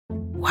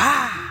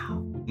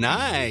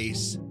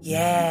Nice.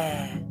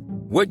 Yeah.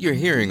 What you're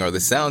hearing are the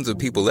sounds of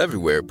people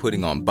everywhere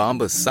putting on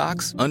Bombas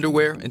socks,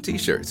 underwear, and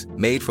T-shirts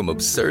made from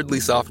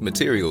absurdly soft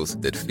materials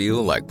that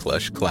feel like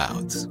plush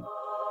clouds.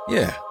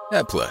 Yeah,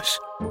 that plush.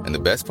 And the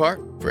best part?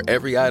 For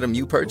every item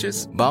you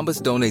purchase,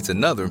 Bombas donates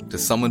another to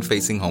someone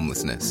facing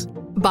homelessness.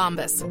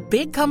 Bombas.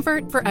 Big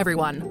comfort for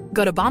everyone.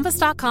 Go to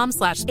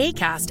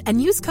bombas.com/ACAST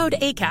and use code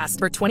ACAST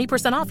for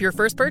 20% off your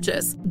first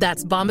purchase.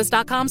 That's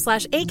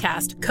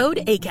bombas.com/ACAST. Code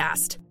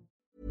ACAST.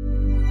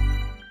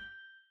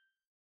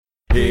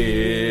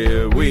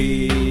 Here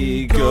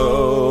we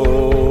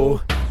go.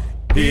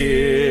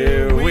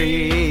 Here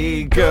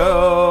we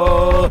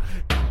go.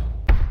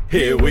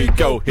 Here we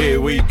go. Here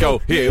we go.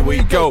 Here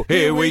we go.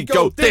 Here we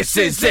go. This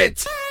is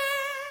it.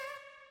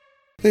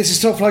 This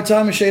is Top Flight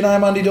Time Machine.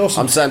 I'm Andy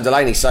Dawson. I'm Sam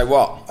Delaney. So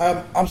what?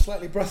 I'm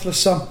slightly breathless,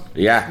 Sam.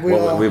 Yeah,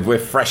 we're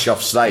fresh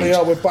off stage. We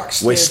are. We're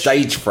backstage. We're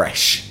stage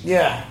fresh.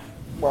 Yeah.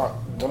 Well,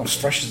 I don't know if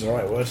fresh is the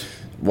right word.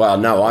 Well,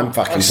 no, I'm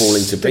fucking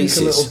falling to pieces.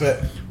 A little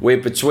bit.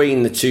 We're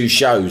between the two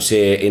shows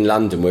here in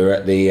London. We're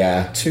at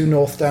the 2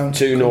 North Down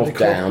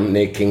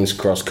near King's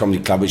Cross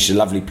Comedy Club, which is a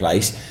lovely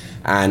place.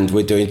 And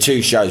we're doing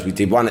 2 shows. We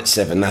did one at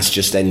 7, that's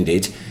just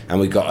ended, and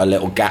we've got a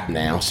little gap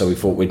now, so we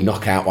thought we'd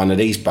knock out one of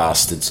these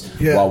bastards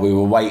while we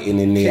were waiting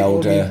in the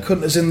old...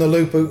 cunters in the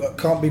loop who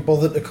can't be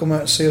bothered to come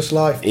out and see us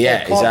live.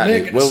 Yeah,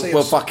 exactly.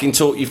 We'll fucking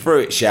talk you through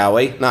it, shall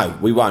we? No,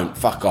 we won't.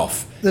 Fuck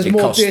off. There's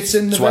more dates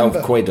in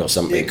November. £12 or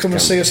something. Yeah, come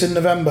and see us in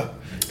November.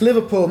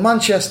 Liverpool,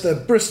 Manchester,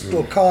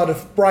 Bristol,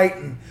 Cardiff,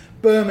 Brighton,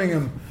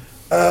 Birmingham.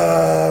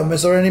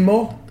 Is there any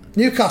more?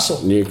 Newcastle.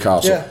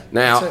 Yeah,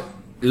 now,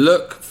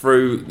 look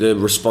through the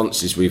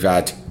responses we've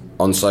had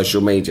on social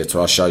media to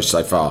our show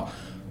so far.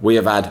 We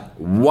have had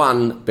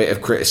one bit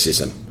of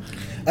criticism.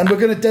 And we're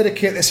going to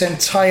dedicate this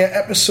entire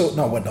episode...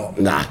 No, we're not.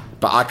 Nah,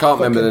 but I can't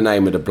remember the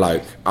name of the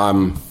bloke.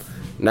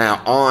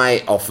 Now,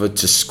 I offered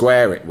to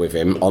square it with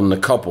him on the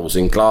cobbles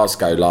in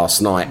Glasgow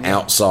last night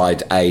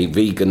outside a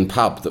vegan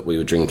pub that we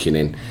were drinking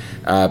in.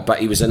 But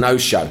he was a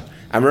no-show.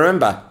 And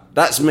remember,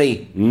 that's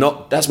me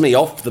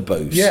off the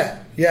booze. Yeah.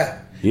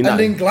 You know,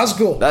 and in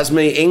Glasgow. That's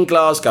me in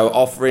Glasgow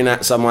offering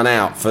someone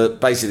out for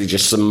basically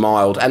just some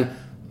mild and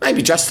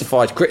maybe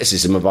justified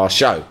criticism of our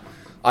show.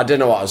 I don't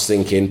know what I was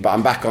thinking, but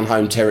I'm back on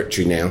home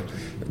territory now.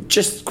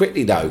 Just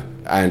quickly though,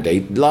 Andy,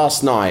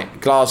 last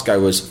night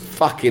Glasgow was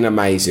fucking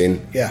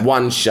amazing. Yeah.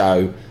 One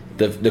show.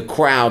 The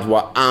crowd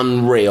were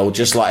unreal,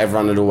 just like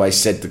everyone had always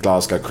said the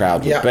Glasgow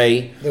crowd would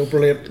be. They were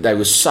brilliant. They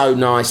were so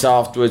nice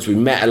afterwards. We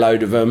met a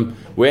load of them.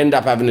 We ended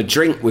up having a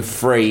drink with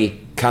 3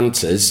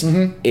 cunters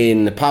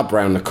in the pub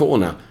round the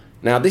corner.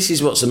 Now, this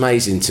is what's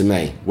amazing to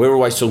me. We're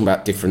always talking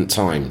about different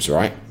times,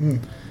 right?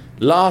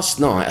 Last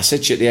night, I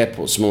said to you at the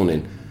airport this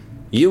morning,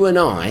 you and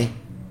I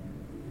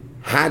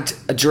had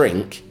a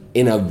drink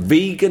in a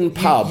vegan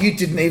pub. You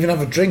didn't even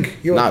have a drink.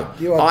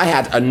 I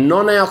had a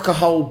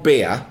non-alcohol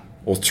beer,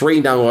 or 3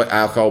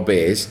 no-alcohol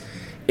beers,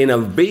 in a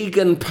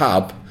vegan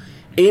pub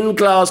in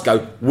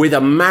Glasgow with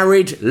a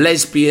married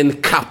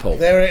lesbian couple.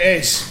 There it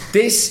is.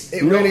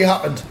 It really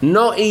happened.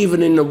 Not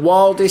even in the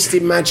wildest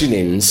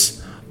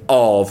imaginings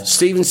of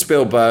Steven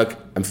Spielberg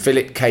and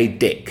Philip K.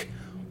 Dick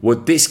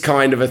would this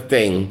kind of a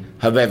thing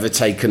have ever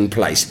taken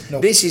place.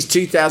 Nope. This is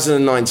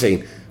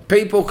 2019.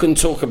 People can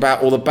talk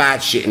about all the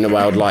bad shit in the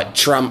world like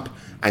Trump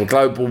and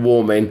global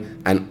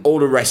warming and all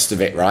the rest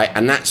of it, right?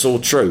 And that's all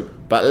true.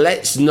 But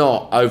let's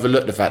not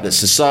overlook the fact that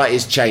society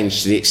has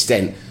changed to the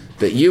extent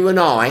that you and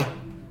I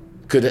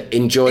could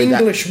enjoy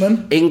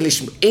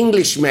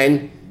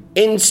Englishmen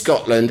in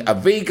Scotland, a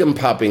vegan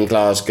pub in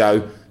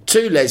Glasgow,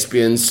 2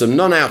 lesbians, some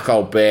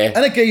non-alcohol beer.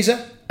 And a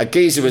geezer. A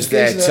geezer was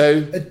there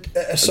too.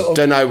 A sort of...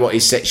 Don't know what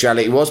his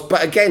sexuality was,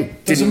 but again,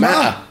 didn't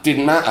matter.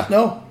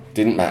 No.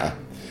 Didn't matter.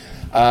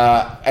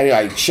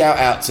 Anyway, shout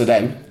out to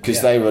them,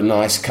 because they were a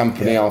nice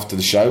company after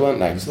the show, weren't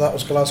they? So that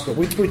was Glasgow.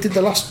 We did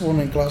the last one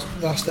in Glasgow,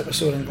 last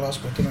episode in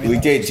Glasgow, didn't we? We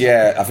did,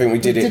 yeah. I think we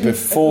did it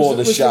before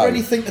the show. Was there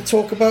anything to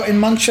talk about in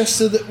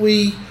Manchester that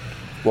we...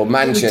 Well,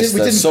 Manchester,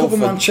 we didn't cover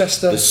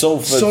Manchester.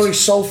 Salford.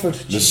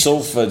 The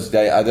Salford,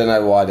 I don't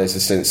know why there's a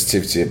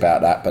sensitivity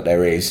about that, but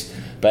there is.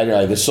 But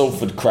anyway, the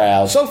Salford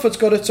crowd... Salford's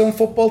got its own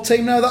football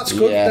team now, that's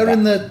good. Yeah, they're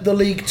in the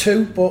League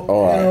 2, but...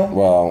 All right, you know,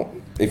 well,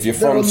 if you're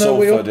from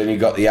Salford and you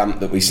got the ump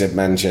that we said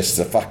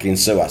Manchester, fucking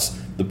sue us.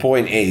 The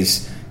point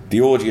is, the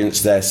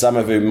audience there, some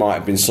of whom might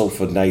have been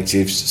Salford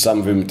natives, some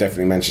of whom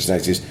definitely Manchester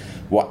natives,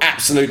 were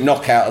absolute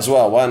knockout as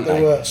well, weren't they?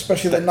 They were,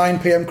 especially the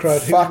 9pm crowd.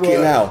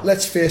 Fucking hell.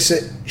 Let's face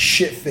it,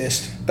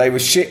 shit-faced. They were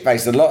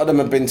shit-faced. A lot of them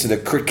had been to the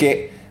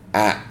cricket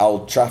at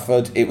Old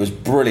Trafford. It was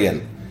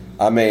brilliant.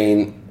 I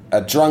mean, a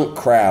drunk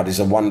crowd is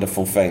a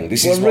wonderful thing.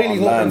 This is what I'm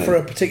learning. We're really hoping for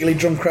a particularly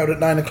drunk crowd at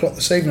 9 o'clock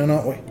this evening,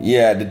 aren't we?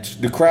 Yeah,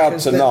 the crowd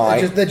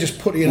tonight... They're just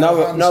putting in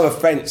our hands. No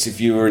offence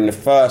if you were in the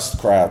first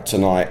crowd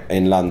tonight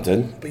in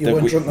London. But you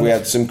weren't drunk enough. We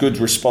had some good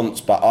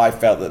response, but I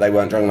felt that they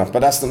weren't drunk enough. But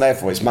that's not their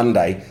fault. It's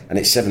Monday and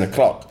it's 7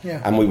 o'clock.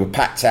 Yeah. And we were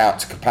packed out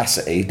to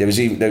capacity. There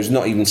was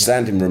not even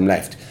standing room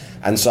left.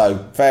 And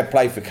so, fair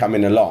play for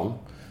coming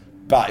along.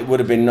 But it would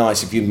have been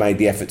nice if you'd made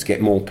the effort to get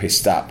more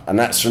pissed up. And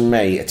that's, from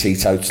me, a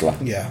teetotaler.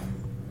 Yeah.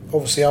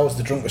 obviously I was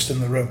the drunkest in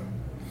the room.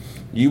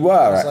 You were,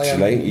 I am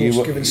actually. in You most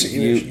were, given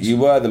situations. you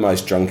were the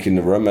most drunk in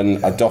the room,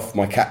 and I doff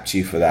my cap to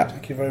you for that.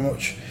 Thank you very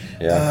much.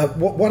 Yeah.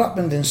 What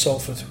happened in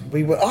Salford?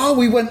 We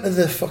went to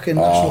the fucking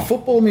National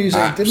Football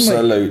Museum, didn't we?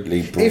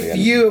 Absolutely brilliant. If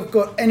you have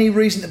got any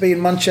reason to be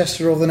in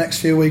Manchester over the next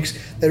few weeks,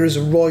 there is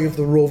a Roy of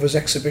the Rovers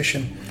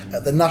exhibition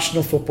at the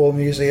National Football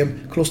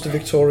Museum, close to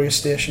Victoria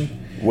Station.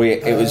 I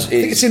think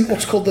it's in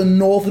what's called the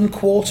Northern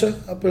Quarter,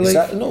 I believe. Is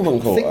that the Northern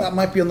Quarter? I think that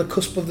might be on the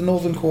cusp of the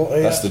Northern Quarter.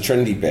 Yeah. That's the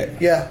trendy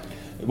bit. Yeah.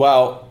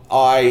 Well,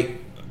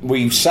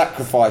 we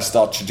sacrificed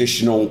our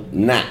traditional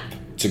nap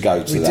to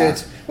go to We that.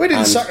 did. We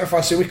didn't And-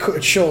 sacrifice it, we cut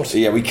it short.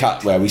 Yeah, we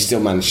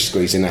still managed to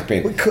squeeze a nap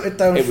in. We cut it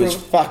down It from was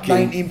fucking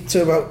 90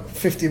 to about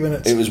 50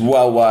 minutes. It was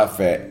well worth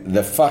it.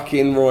 The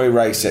fucking Roy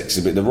Race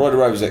exhibit, the Roy the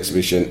Rovers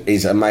exhibition,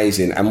 is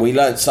amazing, and we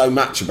learnt so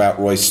much about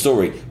Roy's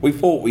story. We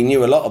thought we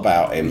knew a lot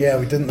about him. Yeah,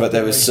 we didn't, But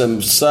there did was we?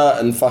 some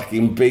certain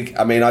fucking big.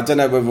 I mean, I don't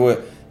know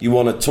whether you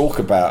want to talk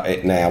about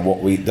it now.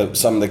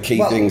 Some of the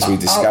key things we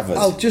discovered.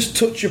 I'll just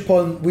touch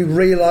upon. We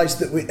realised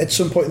that at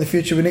some point in the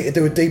future we need to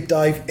do a deep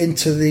dive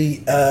into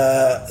the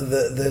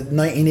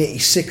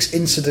 1986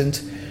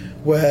 incident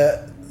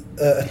where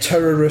a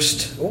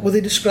terrorist. What were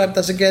they described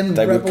as again?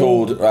 They were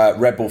called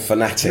rebel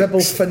fanatics. Rebel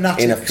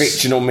fanatics. In a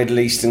fictional Middle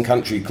Eastern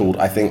country called,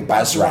 I think,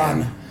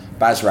 Basran.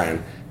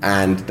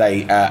 And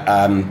they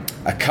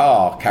a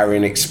car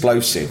carrying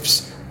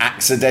explosives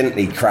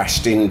accidentally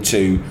crashed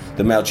into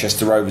the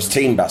Melchester Rovers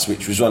team bus,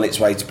 which was on its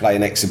way to play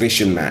an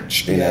exhibition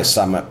match in a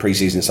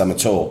pre-season summer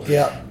tour.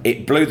 Yeah.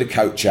 It blew the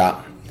coach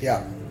up.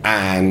 Yeah.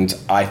 And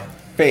I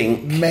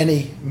think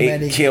Many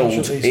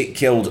casualties. It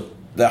killed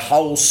the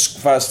whole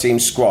first team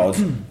squad,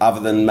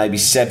 other than maybe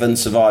 7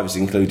 survivors,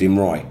 including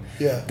Roy.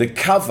 Yeah. The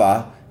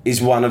cover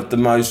is one of the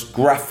most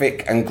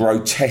graphic and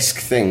grotesque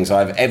things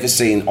I've ever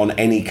seen on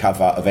any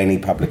cover of any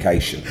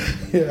publication.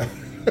 Yeah.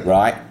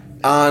 Right?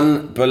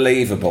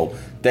 Unbelievable.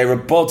 There are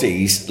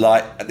bodies,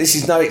 like, this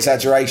is no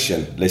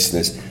exaggeration,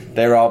 listeners.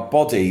 There are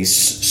bodies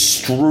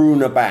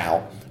strewn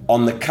about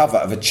on the cover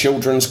of a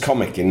children's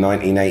comic in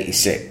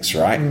 1986,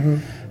 right?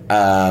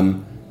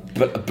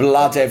 But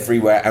blood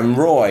everywhere, and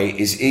Roy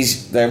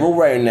they're all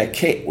wearing their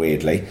kit,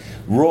 weirdly.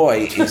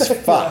 Roy is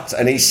fucked,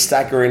 and he's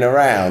staggering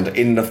around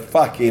in the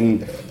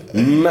fucking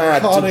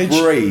mad Carnage.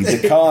 debris,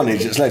 the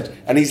carnage that's left,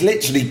 and he's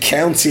literally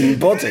counting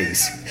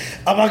bodies.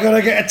 Am I going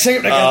to get a team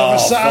together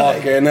for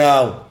Saturday? Fucking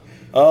hell.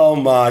 Oh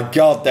my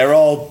God, they're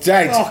all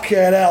dead. Fucking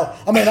hell.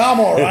 I mean, I'm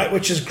all right,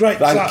 which is great.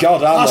 Thank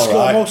God I'm I score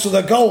all right. most of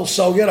the goals,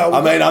 so, you know.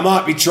 I mean, I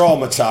might be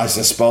traumatised,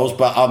 I suppose,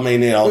 but I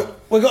mean, you know,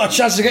 we've got a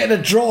chance of getting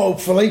a draw,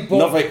 hopefully.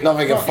 But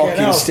nothing a fucking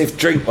hell. stiff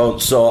drink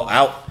won't sort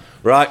out,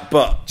 right?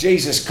 But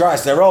Jesus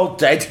Christ, they're all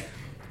dead.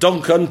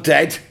 Duncan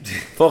dead.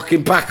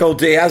 Fucking Paco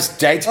Diaz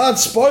dead. And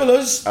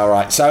spoilers. All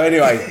right. So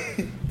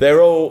anyway,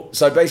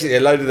 so basically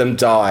a load of them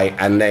die,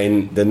 and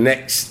then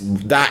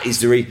that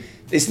is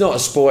it's not a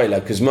spoiler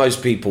because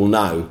most people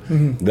know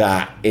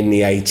that in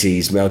the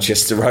 80s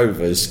Melchester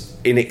Rovers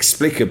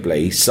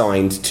inexplicably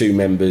signed 2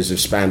 members of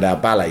Spandau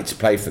Ballet to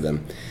play for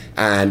them.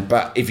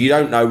 But if you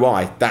don't know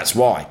why, that's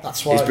why.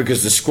 That's why. It's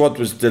because the squad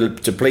was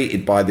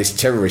depleted by this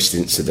terrorist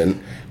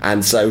incident,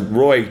 and so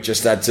Roy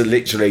just had to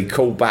literally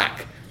call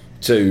back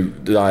to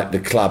like the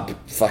club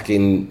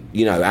fucking,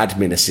 you know,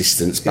 admin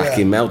assistants back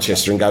in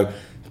Melchester and go,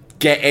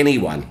 get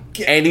anyone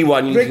you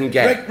can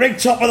get. Ring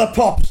top of the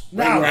pops.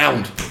 Now. Ring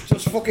round.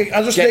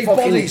 I just need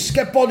bodies.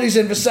 Get bodies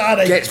in for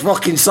Saturday. Get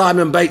fucking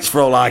Simon Bates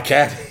for all I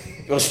care.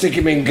 You'll stick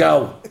him in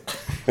goal.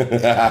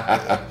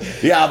 Yeah,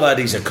 I've heard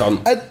he's a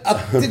cunt.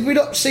 Did we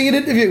not see an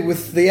interview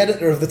with the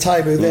editor of the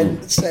Time who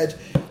then said,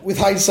 with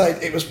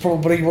hindsight, it was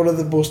probably one of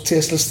the most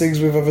tasteless things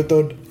we've ever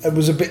done and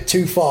was a bit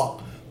too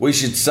far. We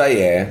should say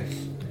here,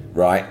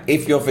 right,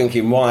 if you're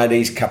thinking, why are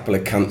these couple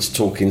of cunts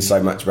talking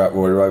so much about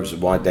Roy Rovers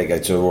and why did they go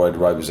to a Roy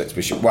Rovers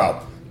exhibition?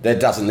 Well, there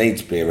doesn't need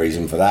to be a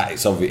reason for that.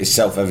 It's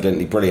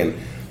self-evidently brilliant.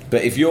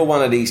 But if you're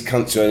one of these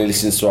cunts who only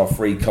listens to our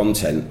free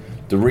content,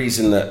 the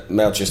reason that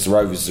Melchester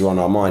Rovers are on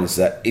our mind is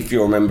that if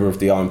you're a member of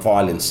the Iron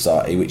Filing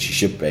Society, which you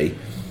should be,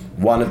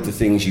 one of the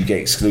things you get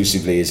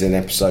exclusively is an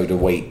episode a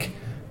week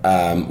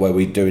where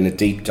we're doing a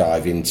deep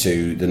dive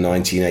into the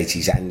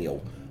 1980s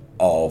annual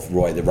of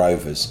Roy the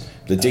Rovers.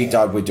 The deep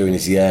dive we're doing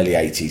is the early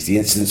 80s. The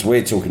incidents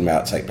we're talking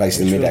about take place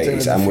in the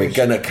mid-80s, and we're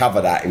going to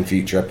cover that in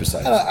future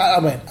episodes. I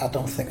mean, I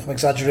don't think I'm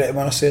exaggerating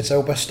when I say it's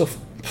our best stuff.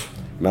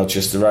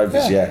 Melchester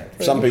Rovers, yeah.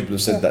 Very Some good. people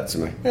have said that to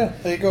me. Yeah,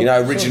 there you go. You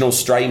know, original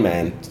Stray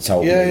Man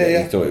told me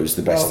that he thought it was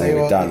the best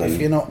thing we'd done. If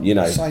and, you're not you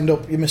know, signed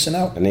up, you're missing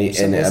out. And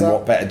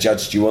what better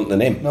judge do you want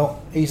than him?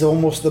 No, he's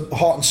almost the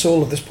heart and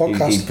soul of this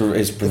podcast. He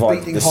has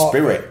provided beating the heart.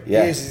 spirit.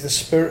 Yeah, he is the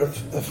spirit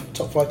of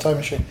Top Flight Time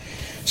Machine.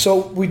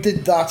 So we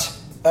did that.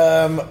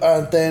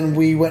 And then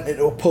we went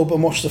into a pub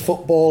and watched the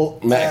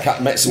football.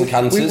 Met some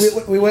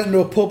cancers. We went into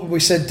a pub and we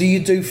said, do you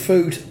do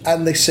food?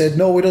 And they said,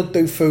 no, we don't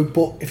do food,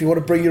 but if you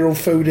want to bring your own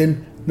food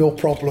in, no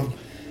problem.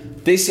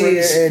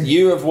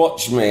 You have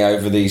watched me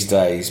over these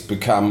days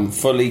become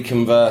fully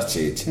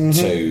converted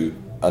to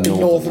a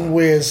northern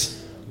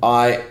ways.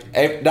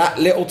 That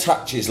little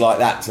touches like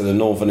that to the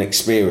northern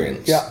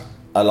experience. Yeah.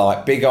 are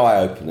like big eye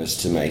openers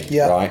to me,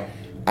 right?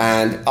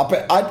 And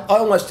I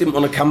almost didn't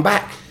want to come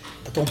back.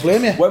 I don't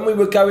blame you. When we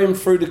were going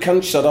through the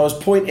countryside, I was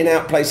pointing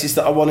out places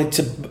that I wanted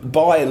to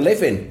buy and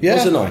live in,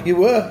 wasn't I? You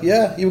were,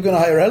 You were going to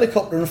hire a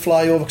helicopter and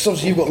fly over, because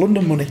obviously you've got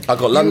London money. I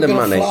got London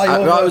money. If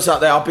I was up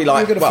there, I'd be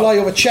like... You were going to fly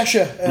over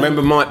Cheshire.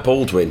 Remember Mike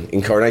Baldwin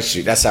in Coronation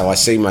Street? That's how I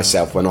see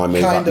myself when I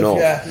move up north.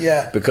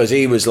 Yeah. Because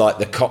he was like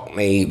the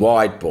Cockney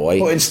wide boy.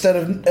 But instead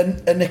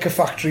of a Nicker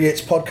Factory,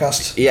 it's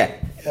podcasts. Yeah.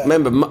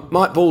 Remember,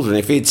 Mike Baldwin,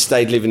 if he'd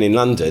stayed living in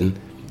London,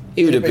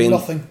 he would have been...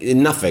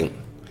 Nothing.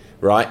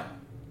 Right?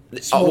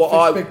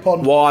 Small fish, big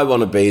pond. What I want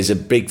to be is a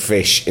big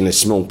fish in a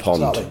small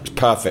pond. Exactly. It's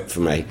perfect for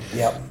me.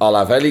 Yep. I'll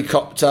have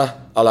helicopter,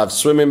 I'll have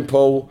swimming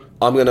pool,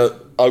 I'm going to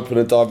open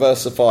a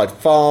diversified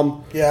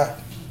farm. Yeah.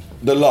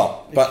 The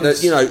lot. But,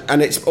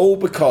 and it's all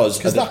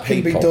because of the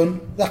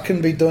people. That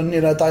can be done,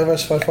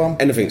 diversified farm.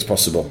 Anything's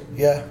possible.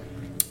 Yeah.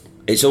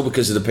 It's all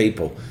because of the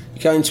people.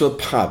 You go into a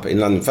pub in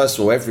London, first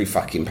of all, every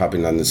fucking pub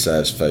in London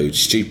serves food,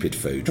 stupid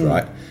food,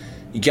 right?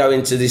 You go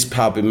into this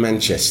pub in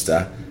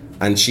Manchester,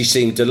 and she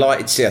seemed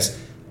delighted to see us.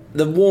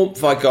 The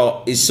warmth I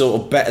got is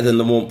sort of better than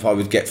the warmth I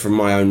would get from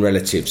my own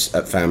relatives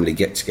at family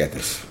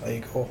get-togethers. There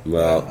you go.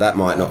 Well, that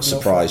might not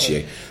surprise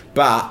you.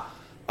 But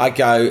I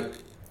go,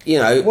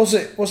 Was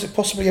it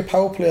possibly a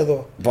power play,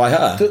 though? By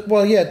her?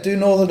 Do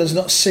Northerners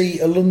not see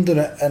a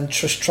Londoner and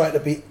just try to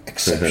be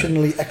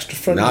exceptionally extra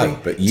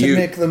friendly to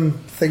make them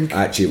think...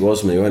 Actually, it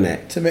was me, wasn't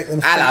it? To make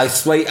them Hello, think.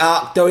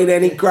 sweetheart. Doing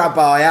any grub,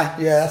 are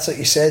you? Yeah, that's what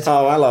you said.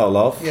 Oh, hello,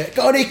 love. Yeah.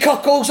 Got any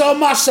cockles or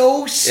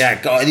mussels?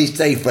 Yeah, got any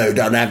seafood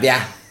on, have you?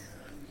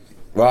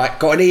 Right,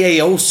 got any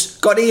eels?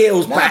 Got any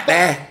eels back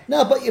there?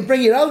 No, but you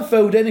bring your own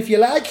food in if you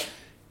like.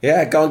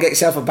 Yeah, go and get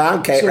yourself a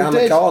pound cake round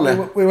the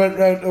corner. We went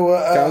round to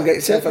go and get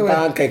yourself a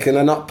pound cake and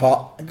a nut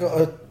pot. I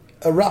got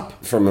a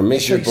wrap. From a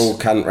miserable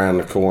cunt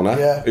round the corner.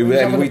 Yeah,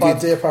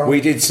 we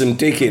did some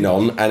digging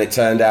on, and it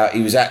turned out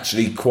he was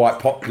actually quite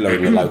popular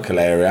in the local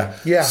area.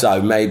 Yeah.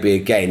 So maybe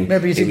it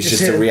was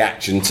just a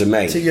reaction to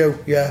me. To you,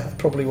 yeah, it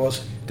probably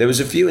was. There was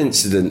a few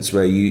incidents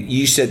where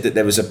you said that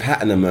there was a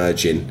pattern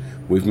emerging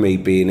with me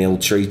being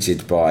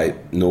ill-treated by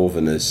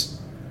Northerners.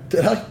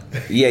 Did I?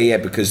 Yeah,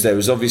 because there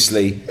was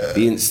obviously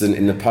the incident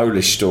in the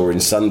Polish store in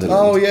Sunderland.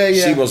 Oh, yeah.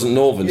 She wasn't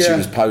Northern, she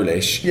was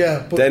Polish.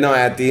 Yeah, but then I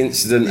had the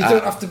incident... You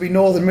don't have to be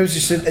Northern, maybe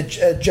just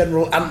a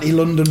general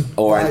anti-London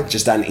or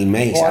just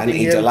anti-me,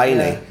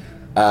 anti-Delaney.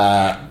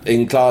 Yeah.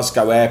 In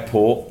Glasgow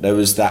Airport, there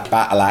was that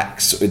battle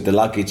axe with the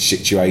luggage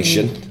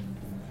situation.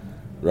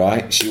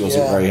 Right? She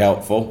wasn't very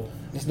helpful.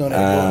 There's no need to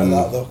go into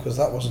that, though, because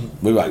that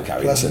wasn't we won't go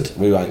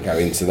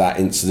into that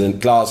incident.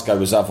 Glasgow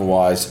was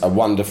otherwise a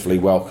wonderfully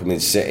welcoming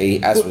city,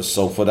 as was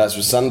Salford, as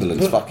was Sunderland.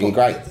 It's fucking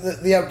great.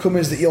 The outcome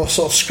is that you're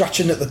sort of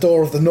scratching at the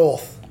door of the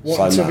North,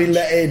 wanting to be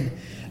let in,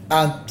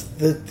 and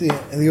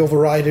the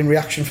overriding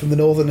reaction from the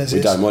Northerners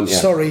is, don't want you.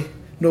 Sorry,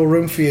 no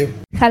room for you.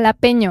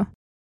 Jalapeño.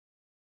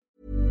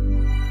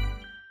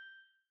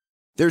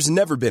 There's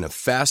never been a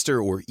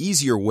faster or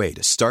easier way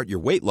to start your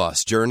weight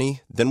loss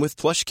journey than with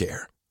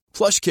PlushCare.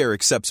 PlushCare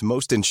accepts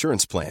most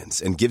insurance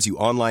plans and gives you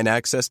online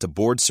access to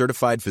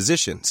board-certified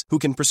physicians who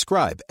can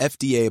prescribe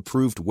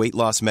FDA-approved weight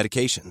loss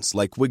medications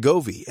like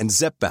Wegovy and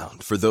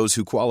Zepbound for those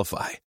who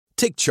qualify.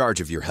 Take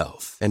charge of your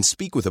health and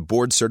speak with a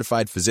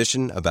board-certified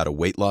physician about a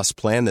weight loss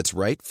plan that's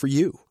right for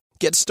you.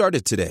 Get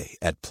started today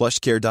at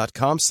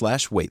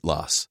plushcare.com/weight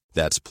loss.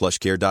 That's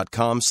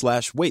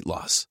plushcare.com/weight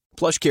loss.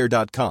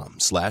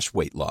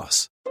 plushcare.com/weight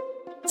loss.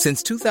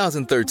 Since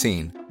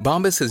 2013,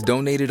 Bombas has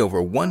donated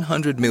over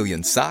 100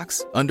 million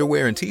socks,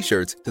 underwear, and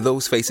T-shirts to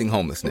those facing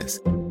homelessness.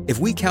 If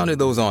we counted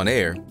those on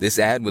air, this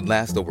ad would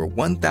last over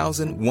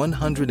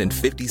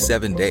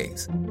 1,157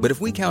 days. But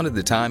if we counted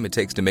the time it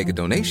takes to make a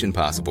donation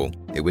possible,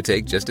 it would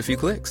take just a few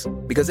clicks.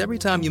 Because every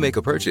time you make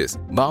a purchase,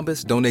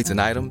 Bombas donates an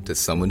item to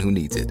someone who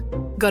needs it.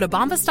 Go to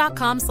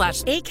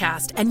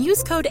bombas.com/ACAST and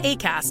use code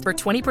ACAST for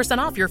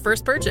 20% off your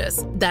first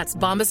purchase. That's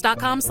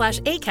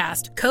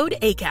bombas.com/ACAST, code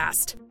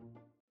ACAST.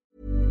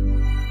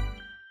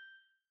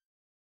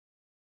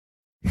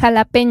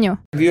 Jalapeño.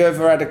 Have you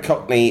ever had a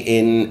Cockney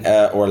in,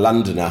 or a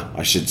Londoner,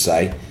 I should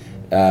say?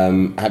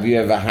 Have you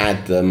ever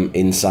had them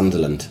in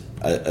Sunderland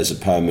as a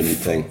permanent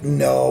thing?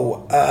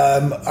 No.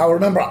 I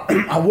remember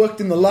I worked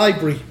in the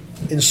library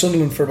in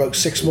Sunderland for about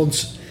 6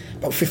 months,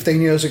 about 15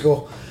 years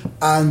ago,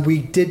 and we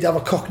did have a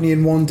Cockney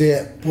in one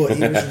day, but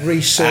he was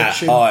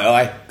researching...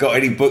 I got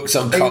any books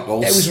on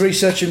cockles? It was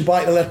researching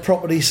buy-to-let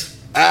properties.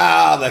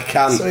 Ah, the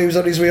cunt. So he was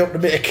on his way up to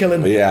make a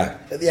killing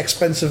at the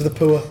expense of the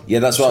poor. Yeah,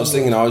 that's what I was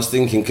thinking. I was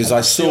thinking, because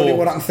I saw... the only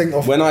one I can think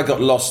of. When I got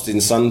lost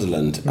in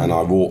Sunderland and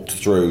I walked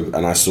through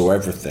and I saw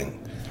everything,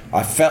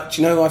 I felt,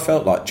 I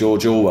felt like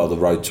George Orwell, The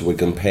Road to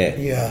Wigan Pier.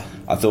 Yeah.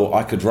 I thought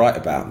I could write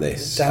about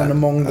this. Down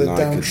among the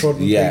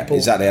downtrodden people. Yeah,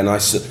 exactly. And I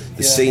saw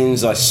the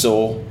scenes I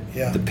saw,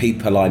 the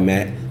people I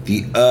met,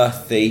 the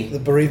earthy... The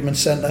bereavement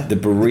centre. The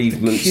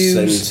bereavement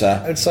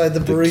centre. Outside the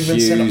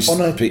bereavement centre.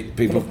 On a,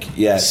 people,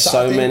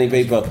 so many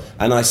people.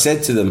 And I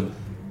said to them,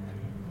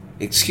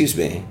 excuse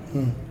me,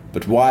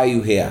 but why are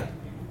you here?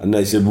 And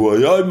they said, well,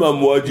 hey,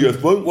 man, why do you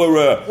think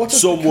we're What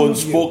does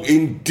someone's become of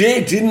fucking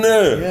dead, isn't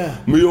there? Yeah.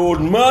 My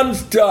old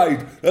man's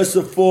died. That's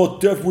the fourth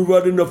death we've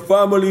had in the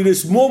family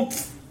this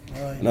month.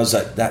 Right. And I was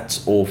like,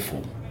 that's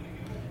awful.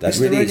 That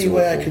Is really there is any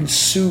way I awful. can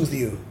soothe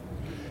you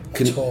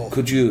at all?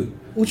 Could you...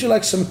 Would you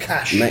like some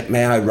cash?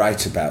 May I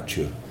write about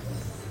you?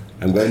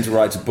 I'm going to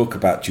write a book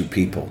about you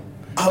people.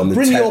 I'll On the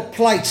bring te- your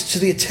plight to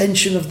the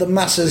attention of the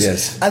masses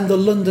Yes. and the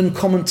London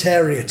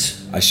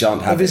commentariat. I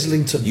shan't have of it.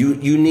 Islington.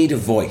 You need a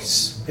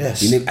voice.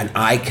 Yes. And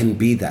I can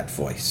be that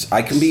voice.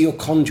 I can be your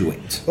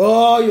conduit.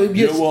 Oh,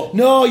 You know what?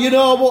 No, you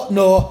know what?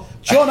 No.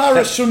 John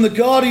Harris from The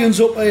Guardian's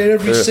up here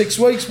every 6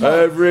 weeks, man.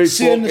 Every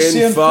saying the fucking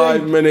same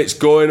 5 thing. minutes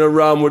going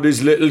around with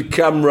his little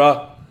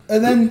camera.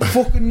 And then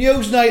fucking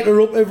Newsnight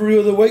are up every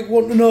other week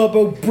wanting to know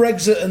about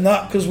Brexit and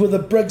that because we're the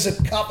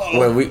Brexit capital.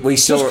 Well, we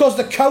saw- Just because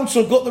the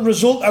council got the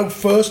result out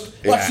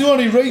first. That's Yeah. the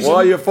only reason. Why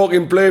are you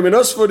fucking blaming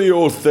us for the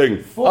whole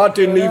thing? I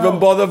didn't Fucking even hell.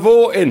 bother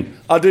voting.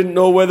 I didn't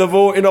know where the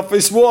voting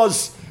office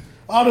was.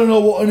 I don't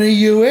know what an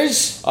EU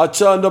is. I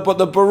turned up at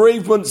the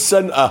bereavement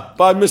centre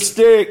by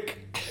mistake.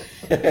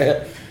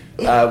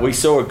 We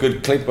saw a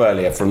good clip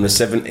earlier from the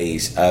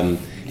 70s,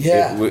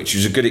 Yeah. which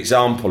was a good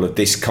example of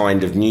this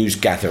kind of news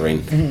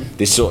gathering,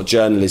 this sort of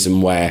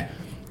journalism where,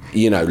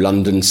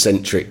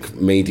 London-centric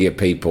media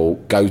people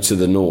go to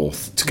the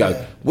north to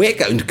go, we're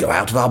going to go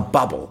out of our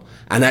bubble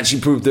and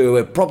actually prove that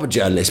we're proper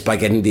journalists by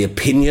getting the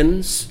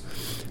opinions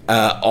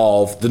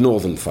of the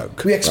northern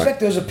folk. We expect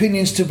those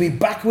opinions to be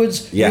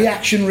backwards, Yeah.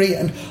 reactionary,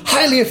 and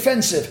highly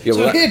offensive. Yeah, so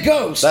well, here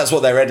goes. That's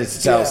what their editor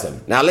tells Yeah.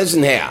 them. Now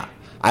listen here.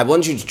 I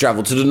want you to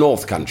travel to the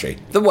North Country.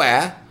 The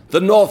where? The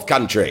North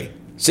Country.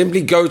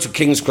 Simply go to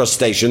King's Cross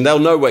Station. They'll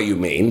know where you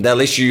mean.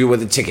 They'll issue you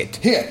with a ticket.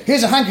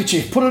 Here's a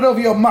handkerchief. Put it over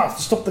your mouth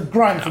to stop the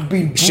grime from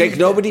being Shake breathed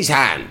nobody's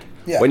hand.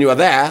 Yeah. When you are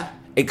there,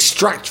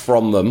 extract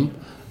from them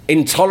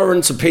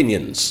intolerant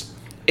opinions,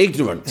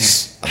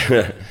 ignorance,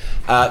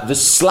 the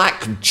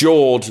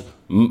slack-jawed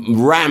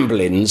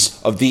ramblings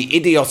of the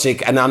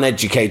idiotic and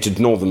uneducated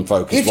northern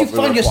folk. If you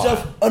find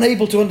yourself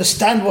unable to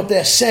understand what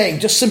they're saying,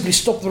 just simply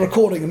stop the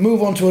recording and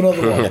move on to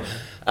another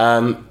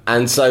one.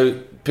 And so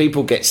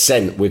people get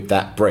sent with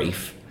that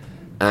brief,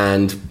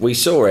 and we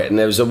saw it, and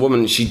there was a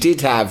woman, she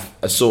did have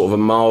a sort of a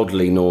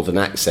mildly northern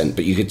accent,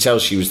 but you could tell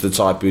she was the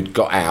type who'd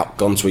got out,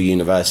 gone to a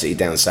university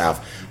down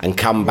south, and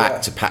come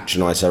back to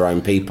patronise her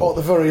own people. Or at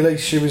the very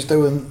least, she was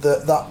doing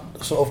that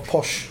sort of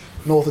posh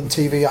northern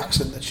TV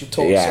accent that she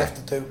taught herself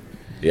to do.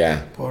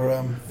 Yeah. Or,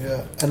 and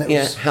it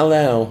was...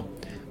 Hello.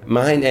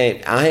 My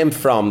name, I am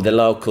from the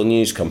local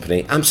news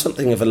company. I'm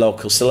something of a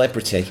local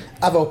celebrity.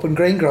 I've opened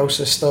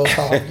greengrocer stores,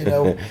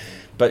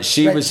 But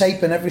she red was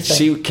tape and everything.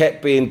 She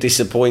kept being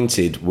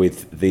disappointed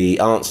with the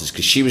answers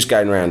because she was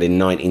going around in We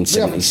haven't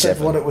said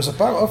 1977. what it was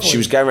about, have we? She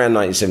was going around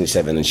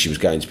 1977 and she was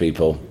going to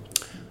people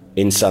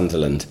in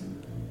Sunderland.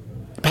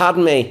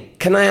 Pardon me,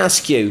 can I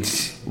ask you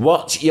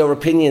what your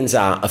opinions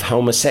are of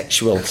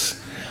homosexuals?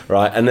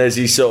 Right, and there's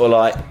these sort of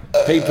like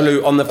people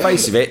who, on the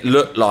face of it,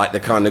 look like the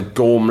kind of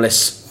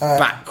gormless,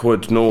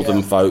 backward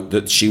northern folk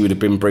that she would have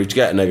been briefed to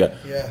get, and they go,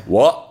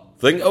 "What?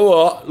 Think of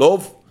what,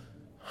 love?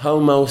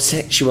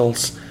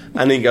 Homosexuals?"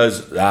 And he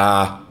goes,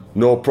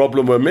 no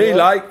problem with me,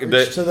 like.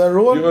 each to their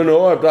own. You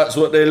know, if that's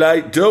what they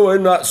like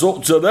doing, that's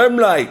up to them,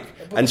 like.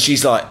 And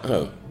she's like,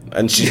 oh.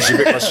 And she's a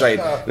bit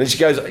frustrated. And then she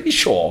goes, are you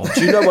sure?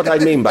 Do you know what I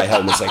mean by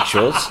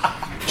homosexuals?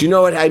 Do you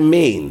know what I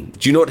mean?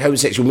 Do you know what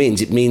homosexual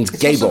means? It means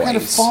gay some boys. kind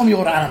of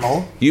farmyard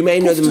animal. You may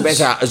know them Pufters.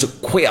 better as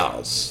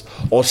queers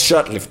or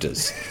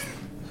shirtlifters.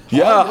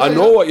 Yeah, I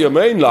know what you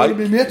mean, like.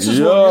 One of my mates is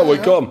Yeah, one, we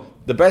yeah. come.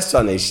 The best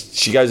one is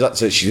she goes up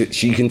to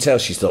she can tell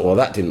she's thought, well,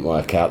 that didn't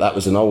work out. That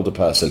was an older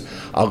person.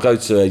 I'll go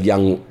to a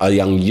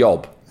young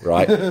yob,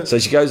 right? So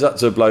she goes up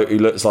to a bloke who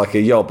looks like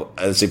a yob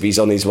as if he's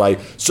on his way.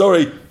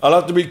 Sorry, I'll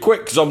have to be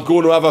quick because I'm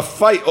going to have a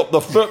fight up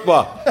the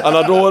football and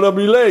I don't want to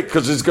be late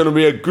because it's going to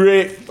be a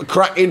great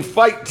cracking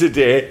fight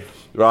today.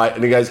 Right,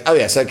 and he goes, oh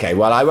yes, okay,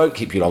 well, I won't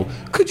keep you long.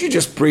 Could you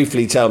just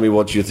briefly tell me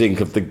what you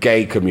think of the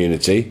gay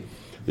community?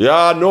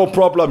 Yeah, no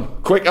problem.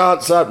 Quick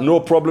answer,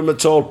 no problem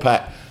at all,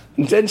 Pat.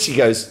 And then she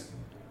goes,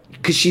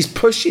 because she's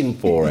pushing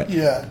for it.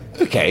 Yeah.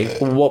 Okay,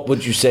 well, what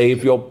would you say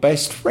if your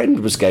best friend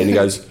was gay? And he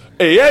goes,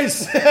 he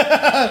is.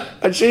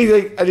 And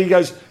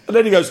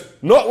then he goes,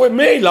 not with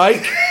me,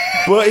 like,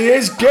 but he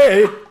is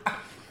gay.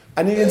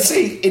 And you can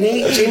see in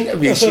each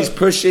interview she's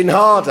pushing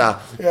harder.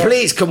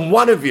 Please, can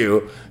one of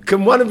you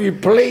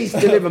please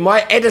deliver?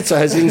 My editor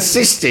has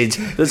insisted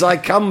that I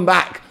come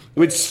back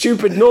with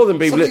stupid northern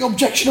people. Something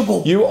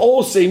objectionable. You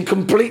all seem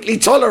completely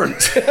tolerant.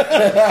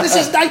 This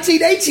is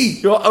 1980.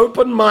 You're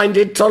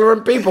open-minded,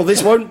 tolerant people.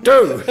 This won't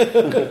do.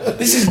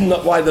 This is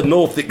not why the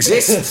North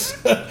exists.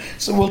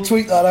 So we'll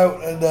tweet that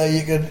out and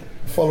you can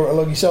follow it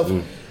along yourself.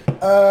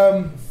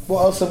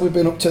 What else have we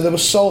been up to? There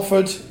was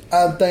Salford,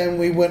 and then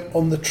we went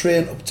on the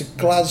train up to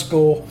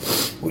Glasgow,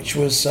 which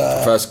was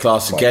First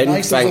class quite again,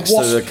 nice. There was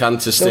thanks a to the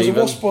Cantor There Stephen.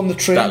 was a wasp on the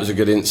train. That was a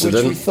good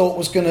incident. Which we thought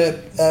was going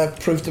to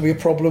prove to be a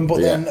problem,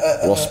 but Yeah,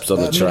 then wasps on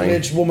the a train.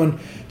 middle-aged woman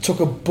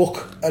took a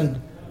book and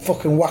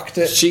fucking whacked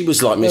it. She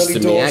was like early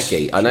Mr. doors.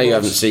 Miyagi. I know She you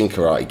was. haven't seen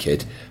Karate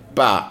Kid,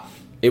 But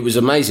it was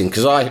amazing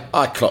because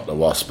I clocked the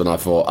wasp and I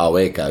thought, oh,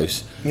 here it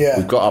goes. Yeah.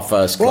 We've got our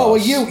first class. Well,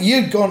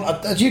 you'd gone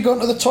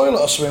to the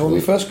toilet or something when we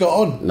first got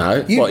on?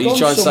 No. You'd What, you gone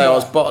trying to say I somewhere.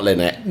 was bottling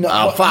it? No,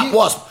 Oh, but fuck,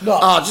 wasp. Oh,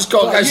 I just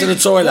got to go to the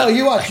toilet. No,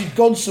 you actually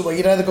gone somewhere.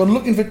 You'd either gone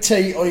looking for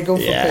tea or you'd gone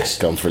for Yeah, piss.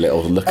 gone for a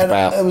little look And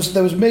about.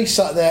 there was me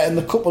sat there and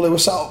the couple who were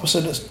sat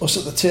opposite us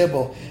at the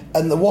table,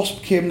 and the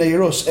wasp came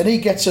near us, and he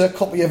gets a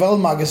copy of Elle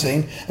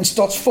magazine and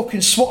starts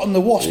fucking swatting the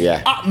wasp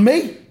at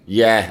me.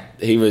 Yeah,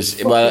 he was.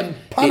 Fucking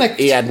panicked.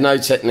 He had no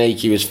technique.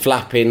 He was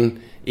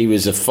flapping. He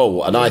was a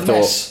fool. And I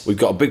thought, we've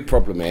got a big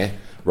problem here,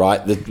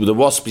 right? The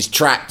wasp is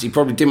trapped. He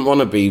probably didn't want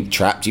to be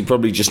trapped. He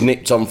probably just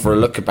nipped on for a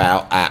look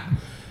about at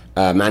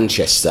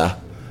Manchester.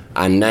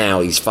 And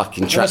now he's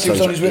fucking trapped. Unless he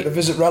was on his way to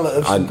visit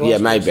relatives. in Yeah,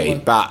 Glasgow maybe. or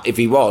something. But if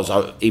he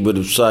was, he would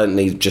have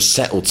certainly just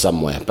settled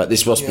somewhere. But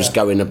this wasp was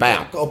going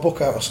about. Got a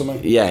book out or something.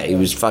 Yeah, he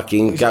was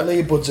fucking. He's got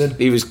earbuds in.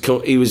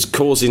 He was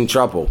causing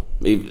trouble.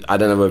 I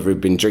don't know whether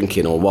he'd been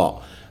drinking or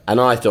what. And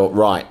I thought,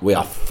 right, we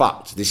are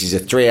fucked. This is a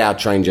 3-hour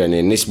train journey,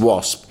 and this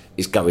wasp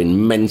is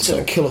going mental. It's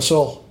going to kill us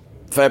all.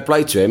 Fair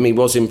play to him. He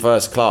was in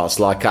first class,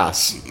 like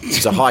us.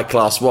 It's a high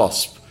class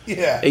wasp.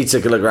 Yeah. He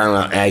took a look around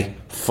like, hey,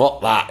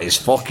 fuck that. It's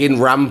fucking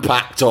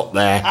rampacked up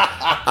there.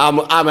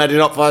 I'm heading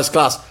up first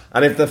class.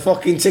 And if the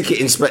fucking ticket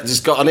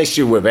inspector's got an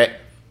issue with it,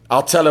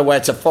 I'll tell her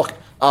where to fuck.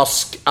 I'll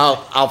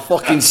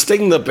fucking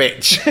sting the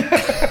bitch.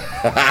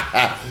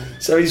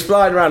 So he's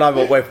flying around. I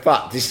thought, we're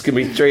fucked. This is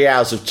going to be 3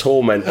 hours of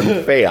torment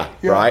and fear,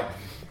 right?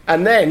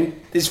 And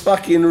then this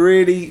fucking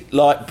really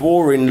like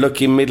boring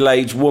looking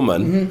middle-aged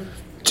woman,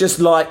 just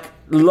like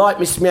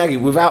Mr.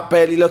 Miyagi, without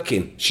barely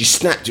looking, she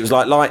snapped. It was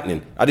like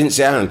lightning. I didn't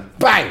see her hand.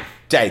 Bang,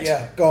 dead.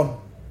 Yeah, gone.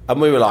 And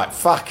we were like,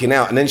 fucking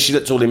out. And then she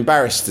looked all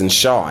embarrassed and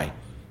shy,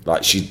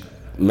 like she.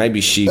 And then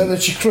she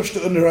crushed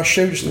it under her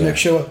shoe just to make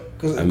sure,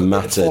 because it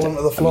had fallen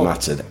to the floor.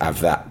 muttered,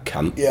 have that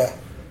cunt. Yeah.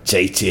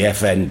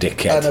 TTFN,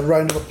 dickhead. And a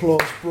round of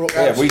applause broke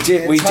out. Yeah, we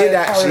did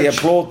actually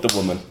applaud the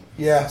woman.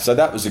 Yeah. So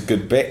that was a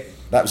good bit.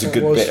 That was a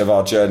good bit of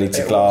our journey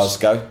to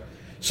Glasgow.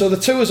 So the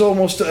tour's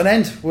almost at an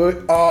end. We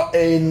are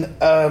in,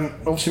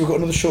 obviously we've got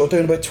another show to do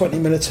in about 20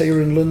 minutes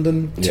here in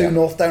London, 2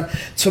 North Down.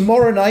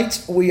 Tomorrow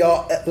night we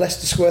are at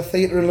Leicester Square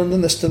Theatre in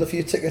London. There's still a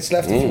few tickets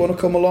left if you want to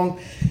come along.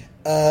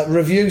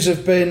 Reviews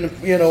have been,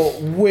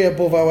 way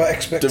above our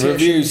expectations. The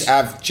reviews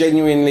have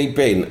genuinely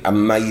been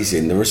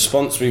amazing. The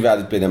response we've had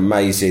has been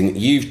amazing.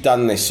 You've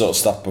done this sort of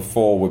stuff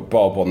before with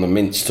Bob on the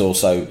Mince Tour,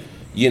 so,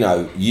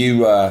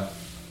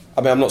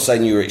 I'm not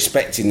saying you were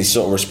expecting this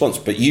sort of response,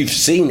 but you've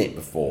seen it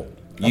before.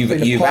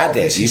 You've had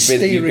it.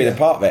 You've been a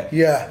part of it.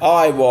 Yeah.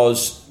 I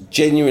was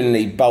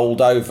genuinely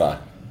bowled over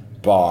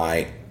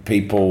by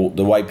people,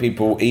 the way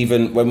people,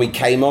 even when we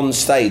came on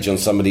stage on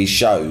some of these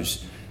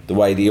shows, the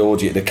way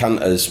the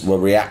cunters were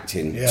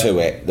reacting to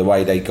it, the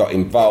way they got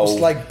involved. It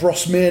was like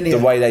Brosmania. The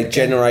way they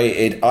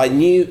generated. I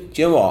knew,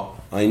 do you know what?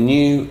 I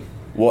knew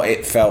what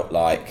it felt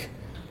like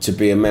to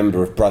be a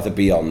member of Brother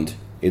Beyond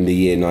in the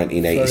year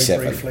 1987.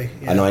 Very briefly,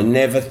 yeah. And I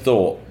never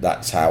thought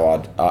that's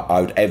how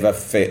I would ever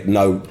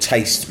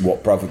taste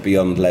what Brother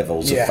Beyond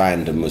levels of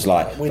fandom was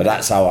like. But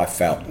that's how I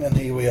felt. And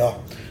here we are.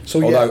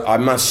 So although I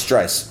must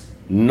stress,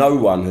 no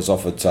one has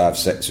offered to have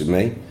sex with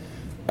me.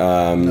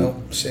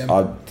 No, same.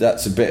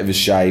 That's a bit of a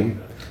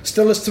shame.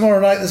 Still is tomorrow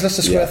night. There's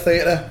Leicester Square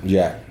Theatre.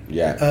 Yeah.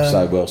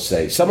 So we'll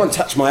see. Someone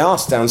touched my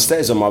arse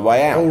downstairs on my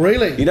way out. Oh,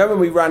 really? You know when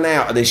we ran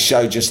out of this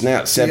show just now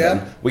at 7,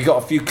 Yeah. we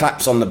got a few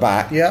claps on the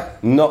back. Yeah.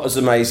 Not as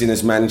amazing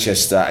as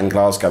Manchester and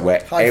Glasgow,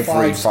 where High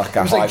every fives. fucker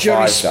It was like Jerry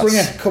high-fived us.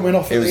 Springer coming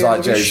off at It was the end like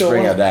of his Jerry show,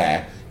 Springer wasn't it?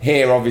 there.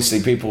 Here,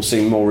 obviously, people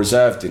seem more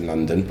reserved in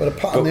London. But a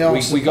pat on the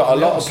arse. We got a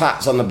lot of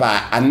pats on the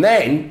back. And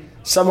then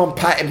someone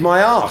patted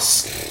my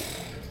arse.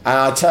 And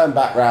I turned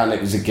back round, it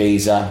was a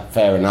geezer.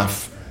 Fair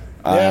enough.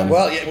 We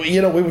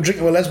were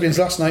drinking with lesbians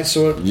last night,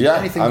 so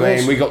anything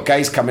goes. We got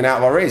gays coming out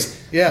of our ears.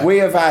 Yeah. We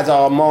have had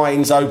our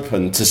minds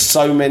open to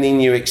so many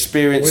new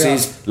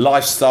experiences,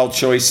 lifestyle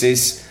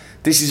choices.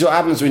 This is what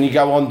happens when you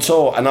go on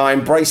tour, and I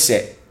embrace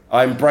it.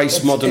 I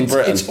embrace modern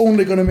Britain. It's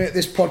only going to make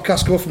this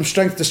podcast go from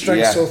strength to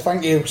strength, so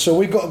thank you. So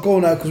we've got to go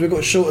now because we've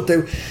got a show to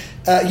do.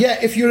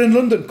 If you're in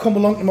London, come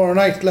along tomorrow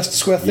night, Leicester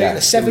Square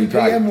Theatre, 7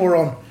 p.m. we're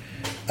on.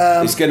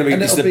 It's going to be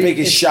the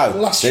biggest show.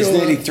 There's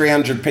nearly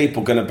 300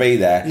 people going to be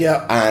there,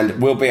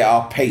 and we'll be at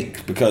our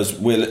peak because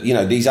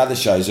these other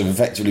shows have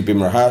effectively been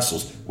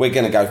rehearsals. We're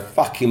going to go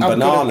fucking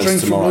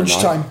bananas tomorrow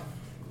night.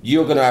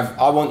 You're going to have.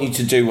 I want you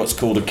to do what's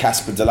called a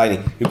Casper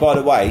Delaney, who, by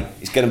the way,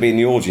 is going to be in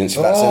the audience.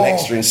 If that's an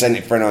extra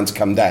incentive for anyone to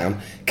come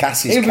down.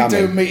 Cass is coming. He'll be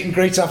doing meet and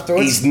greets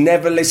afterwards. He's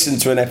never listened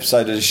to an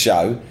episode of the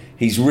show.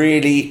 He's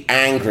really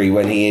angry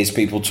when he hears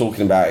people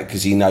talking about it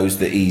because he knows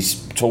that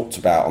he's talked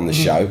about on the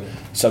show.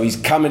 So he's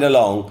coming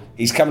along.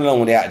 He's coming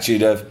along with the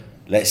attitude of,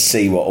 let's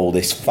see what all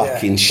this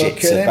fucking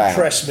shit's about.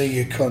 Impress me,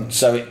 you cunt.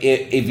 So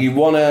if you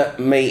want to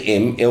meet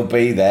him, he'll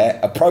be there.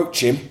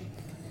 Approach him,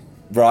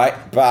 right?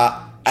 But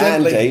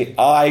gently. Andy,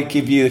 I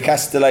give you the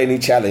Castellani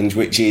challenge,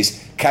 which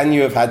is can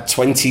you have had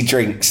 20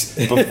 drinks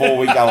before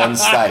we go on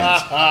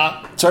stage?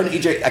 20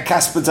 drinks. A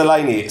Casper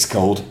Delaney, it's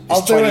called.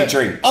 It's 20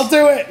 drinks. I'll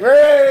do it.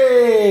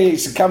 Hooray!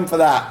 So come for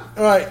that.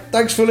 All right.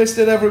 Thanks for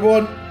listening,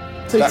 everyone.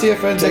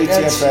 TTFN.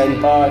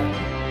 TTFN.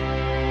 Bye.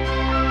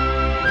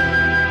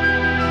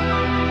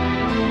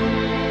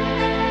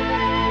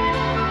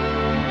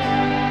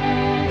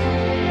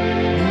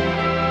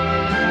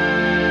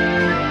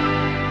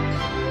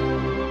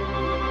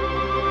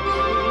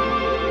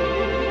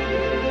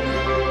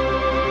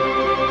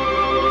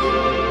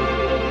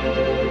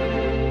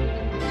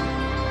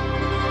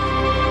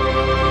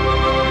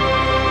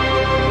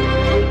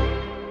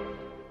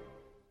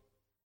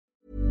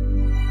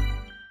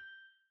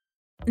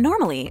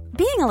 Normally,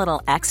 being a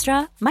little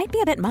extra might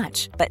be a bit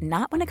much, but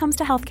not when it comes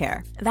to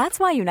healthcare. That's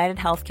why United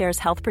Healthcare's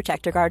Health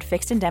Protector Guard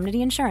fixed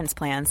indemnity insurance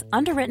plans,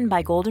 underwritten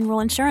by Golden Rule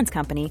Insurance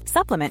Company,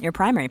 supplement your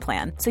primary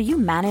plan so you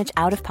manage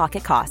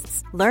out-of-pocket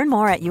costs. Learn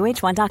more at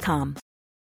UH1.com.